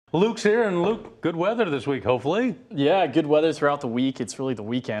Luke's here, and Luke, good weather this week, hopefully. Yeah, good weather throughout the week. It's really the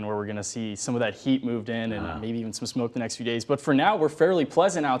weekend where we're going to see some of that heat moved in and maybe even some smoke the next few days. But for now, we're fairly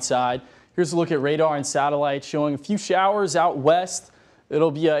pleasant outside. Here's a look at radar and satellite showing a few showers out west. It'll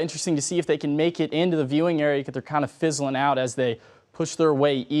be interesting to see if they can make it into the viewing area because they're kind of fizzling out as they push their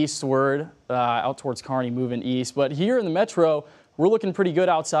way eastward, out towards Kearney, moving east. But here in the metro, we're looking pretty good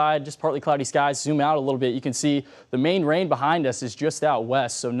outside, just partly cloudy skies. Zoom out a little bit. You can see the main rain behind us is just out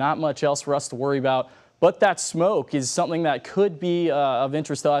west, so not much else for us to worry about. But that smoke is something that could be of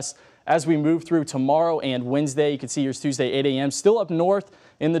interest to us as we move through tomorrow and Wednesday. You can see here's Tuesday, 8 a.m. Still up north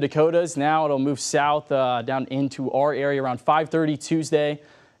in the Dakotas. Now it'll move south down into our area around 5:30 Tuesday.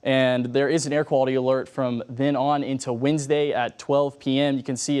 And there is an air quality alert from then on into Wednesday at 12 p.m. You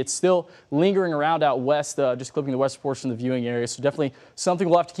can see it's still lingering around out west, just clipping the west portion of the viewing area. So definitely something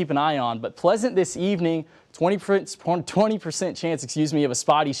we'll have to keep an eye on. But pleasant this evening, 20% chance, of a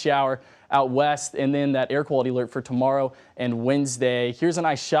spotty shower out west, and then that air quality alert for tomorrow and Wednesday. Here's a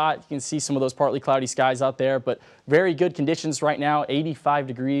nice shot. You can see some of those partly cloudy skies out there, but very good conditions right now. 85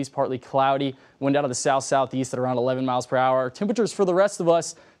 degrees, partly cloudy. Wind out of the south-southeast at around 11 miles per hour. Temperatures for the rest of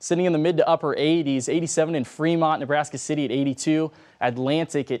us sitting in the mid to upper 80s. 87 in Fremont, Nebraska City at 82.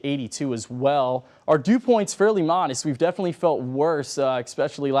 Atlantic at 82 as well. Our dew point's fairly modest. We've definitely felt worse,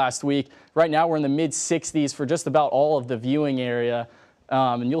 especially last week. Right now we're in the mid 60s for just about all of the viewing area.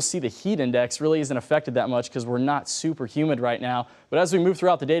 And you'll see the heat index really isn't affected that much because we're not super humid right now. But as we move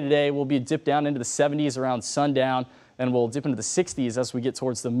throughout the day today, we'll be dipped down into the 70s around sundown, and we'll dip into the 60s as we get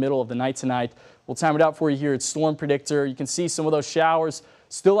towards the middle of the night tonight. We'll time it out for you here at Storm Predictor. You can see some of those showers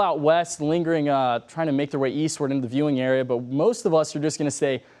still out west, lingering, trying to make their way eastward into the viewing area. But most of us are just going to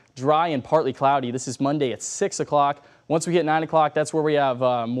stay dry and partly cloudy. This is Monday at 6 o'clock. Once we hit 9 o'clock, that's where we have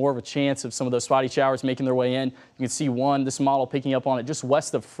more of a chance of some of those spotty showers making their way in. You can see this model picking up on it just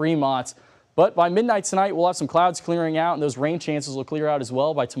west of Fremont. But by midnight tonight, we'll have some clouds clearing out, and those rain chances will clear out as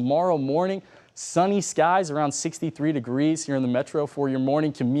well. By tomorrow morning, sunny skies around 63 degrees here in the metro for your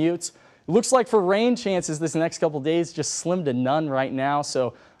morning commutes. It looks like for rain chances this next couple of days, just slim to none right now.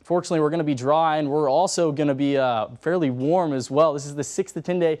 So unfortunately, we're going to be dry, and we're also going to be fairly warm as well. This is the 6 to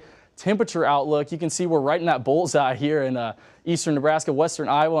 10 day temperature outlook. You can see we're right in that bullseye here in eastern Nebraska, western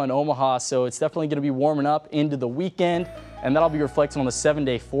Iowa, and Omaha. So it's definitely going to be warming up into the weekend, and that'll be reflected on the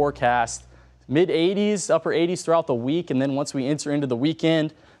 7-day forecast. Mid 80s, upper 80s throughout the week, and then once we enter into the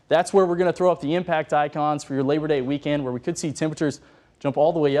weekend, that's where we're going to throw up the impact icons for your Labor Day weekend, where we could see temperatures jump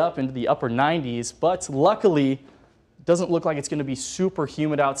all the way up into the upper 90s. But luckily, it doesn't look like it's going to be super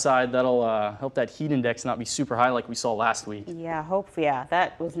humid outside. That'll help that heat index not be super high like we saw last week. Yeah, yeah,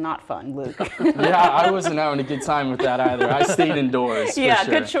 that was not fun, Luke. Yeah, I wasn't having a good time with that either. I stayed indoors. Yeah, for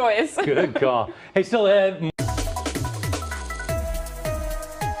sure. good choice. Good call. Hey, still ahead.